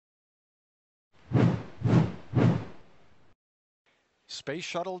Space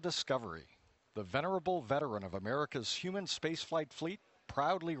Shuttle Discovery, the venerable veteran of America's human spaceflight fleet,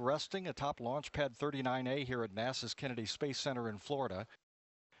 proudly resting atop Launch Pad 39A here at NASA's Kennedy Space Center in Florida.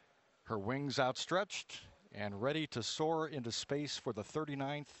 Her wings outstretched and ready to soar into space for the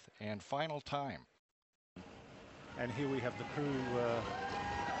 39th and final time. And here we have the crew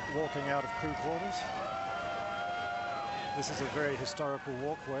walking out of crew quarters. This is a very historical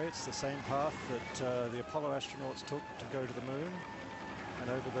walkway. It's the same path that the Apollo astronauts took to go to the moon. And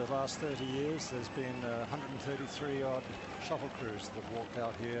over the last 30 years, there's been 133 odd shuttle crews that have walked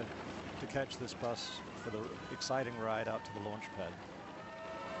out here to catch this bus for the exciting ride out to the launch pad.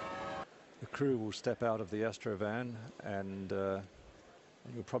 The crew will step out of the Astrovan, and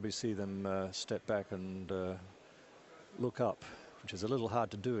you'll probably see them step back and look up, which is a little hard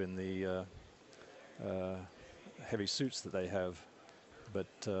to do in the heavy suits that they have, but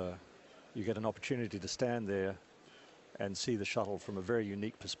you get an opportunity to stand there and see the shuttle from a very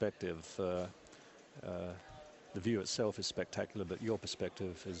unique perspective. The view itself is spectacular, but your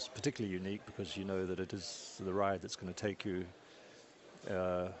perspective is particularly unique because you know that it is the ride that's going to take you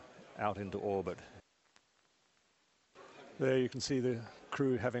out into orbit. There you can see the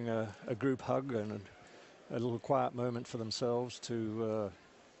crew having a group hug and a little quiet moment for themselves to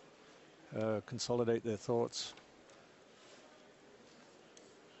consolidate their thoughts.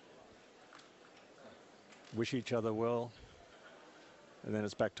 Wish each other well, and then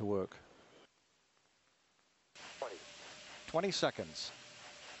it's back to work. 20 seconds.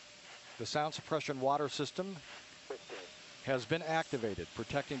 The sound suppression water system has been activated,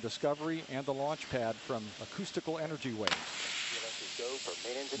 protecting Discovery and the launch pad from acoustical energy waves.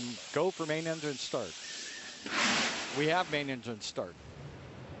 Go for main engine start. We have main engine start.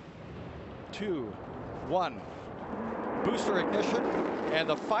 2, 1. Booster ignition and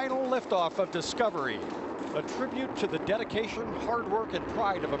the final liftoff of Discovery. A tribute to the dedication, hard work, and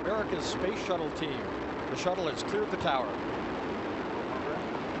pride of America's space shuttle team. The shuttle has cleared the tower.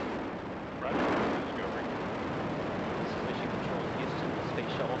 Roger, Discovery. This is Mission Control Houston. The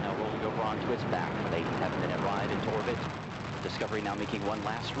space shuttle now rolling over onto its back for an 8.5-minute ride into orbit. Discovery now making one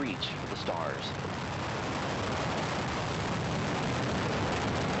last reach for the stars.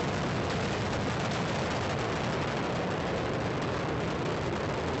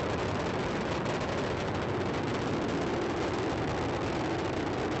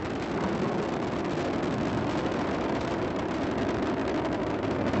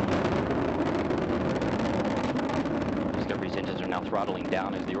 Throttling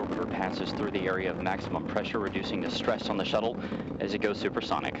down as the orbiter passes through the area of maximum pressure, reducing the stress on the shuttle as it goes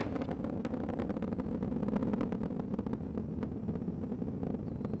supersonic.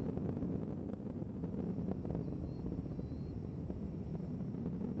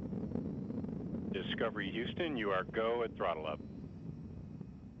 Discovery Houston, you are go at throttle up.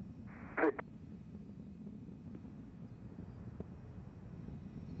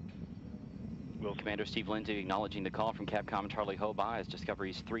 Commander Steve Lindsay acknowledging the call from Capcom Charlie Hobaugh as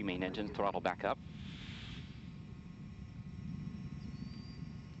Discovery's 3 main engines throttle back up.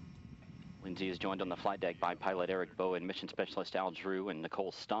 Lindsay is joined on the flight deck by pilot Eric Bowen, mission specialist Al Drew, and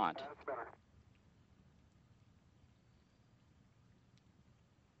Nicole Stott.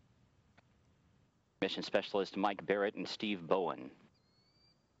 Mission specialist Mike Barrett and Steve Bowen.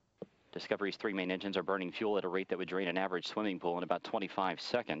 Discovery's 3 main engines are burning fuel at a rate that would drain an average swimming pool in about 25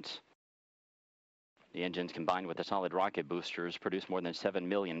 seconds. The engines combined with the solid rocket boosters produce more than 7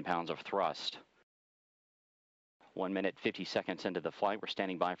 million pounds of thrust. 1 minute, 50 seconds into the flight, we're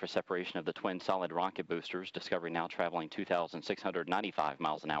standing by for separation of the twin solid rocket boosters. Discovery now traveling 2,695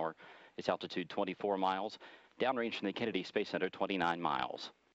 miles an hour. Its altitude 24 miles. Downrange from the Kennedy Space Center 29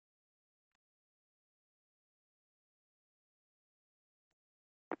 miles.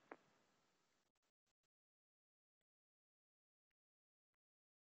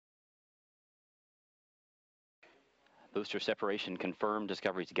 Booster separation confirmed.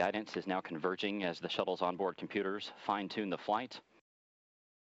 Discovery's guidance is now converging as the shuttle's onboard computers fine-tune the flight.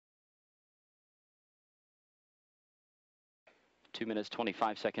 Two minutes,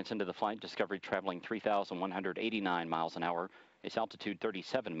 25 seconds into the flight, Discovery traveling 3,189 miles an hour. Its altitude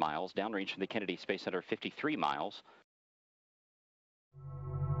 37 miles, downrange from the Kennedy Space Center 53 miles.